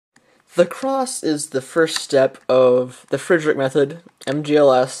The cross is the first step of the Friedrich method,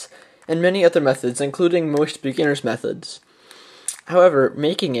 MGLS, and many other methods, including most beginners' methods. However,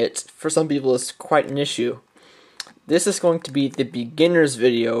 making it, for some people, is quite an issue. This is going to be the beginner's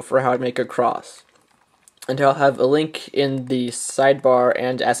video for how to make a cross. And I'll have a link in the sidebar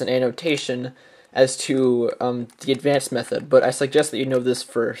and as an annotation as to the advanced method, but I suggest that you know this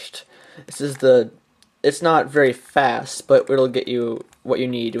first. It's not very fast, but it'll get you what you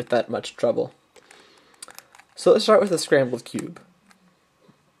need with that much trouble. So let's start with a scrambled cube.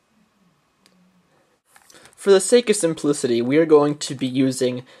 For the sake of simplicity, we are going to be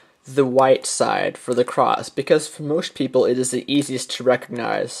using the white side for the cross, because for most people it is the easiest to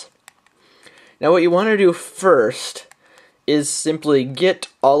recognize. Now what you want to do first is simply get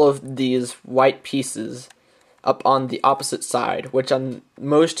all of these white pieces up on the opposite side, which on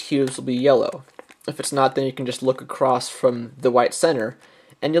most cubes will be yellow. If it's not, then you can just look across from the white center,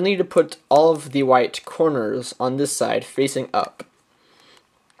 and you'll need to put all of the white corners on this side facing up.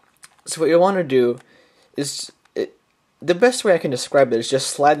 So what you'll want to do is, the best way I can describe it is just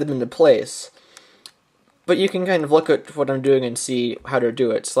slide them into place, but you can kind of look at what I'm doing and see how to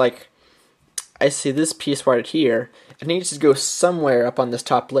do it. It's like, I see this piece right here, it needs to go somewhere up on this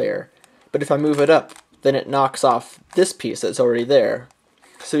top layer, but if I move it up, then it knocks off this piece that's already there.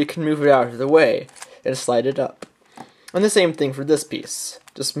 So you can move it out of the way and slide it up. And the same thing for this piece.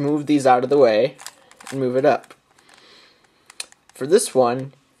 Just move these out of the way and move it up. For this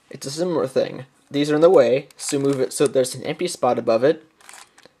one, it's a similar thing. These are in the way, so move it so there's an empty spot above it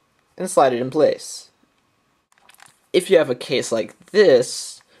and slide it in place. If you have a case like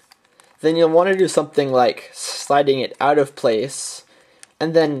this, then you'll want to do something like sliding it out of place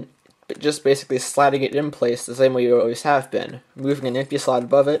and then just basically sliding it in place the same way you always have been, moving an empty slot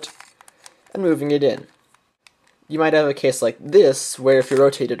above it and moving it in. You might have a case like this where if you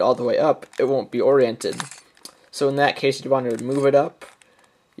rotate it all the way up, it won't be oriented. So in that case, you'd want to move it up,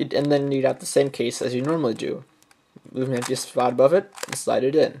 and then you'd have the same case as you normally do. Move an empty spot above it and slide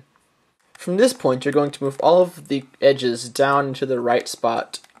it in. From this point, you're going to move all of the edges down into the right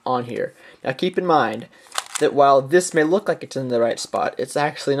spot on here. Now keep in mind that while this may look like it's in the right spot, it's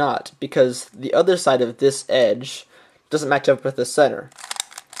actually not, because the other side of this edge doesn't match up with the center.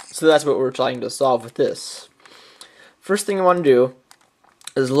 So that's what we're trying to solve with this. First thing you want to do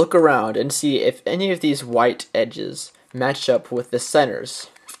is look around and see if any of these white edges match up with the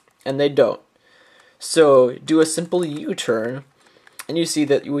centers, and they don't. So do a simple U-turn, and you see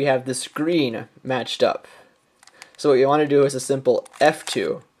that we have this green matched up. So what you want to do is a simple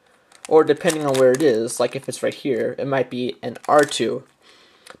F2, or depending on where it is, like if it's right here, it might be an R2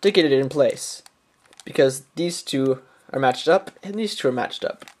 to get it in place, because these two are matched up and these two are matched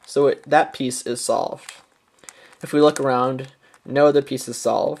up. So that piece is solved. If we look around, no other piece is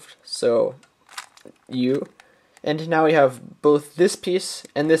solved, so U, and now we have both this piece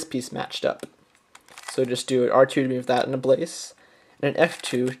and this piece matched up. So just do an R2 to move that into place, and an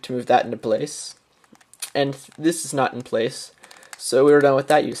F2 to move that into place, and this is not in place, so we were done with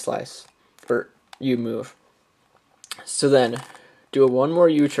that U-slice, or U-move. So then, do one more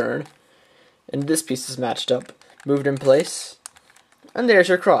U-turn, and this piece is matched up, moved in place, and there's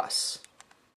your cross.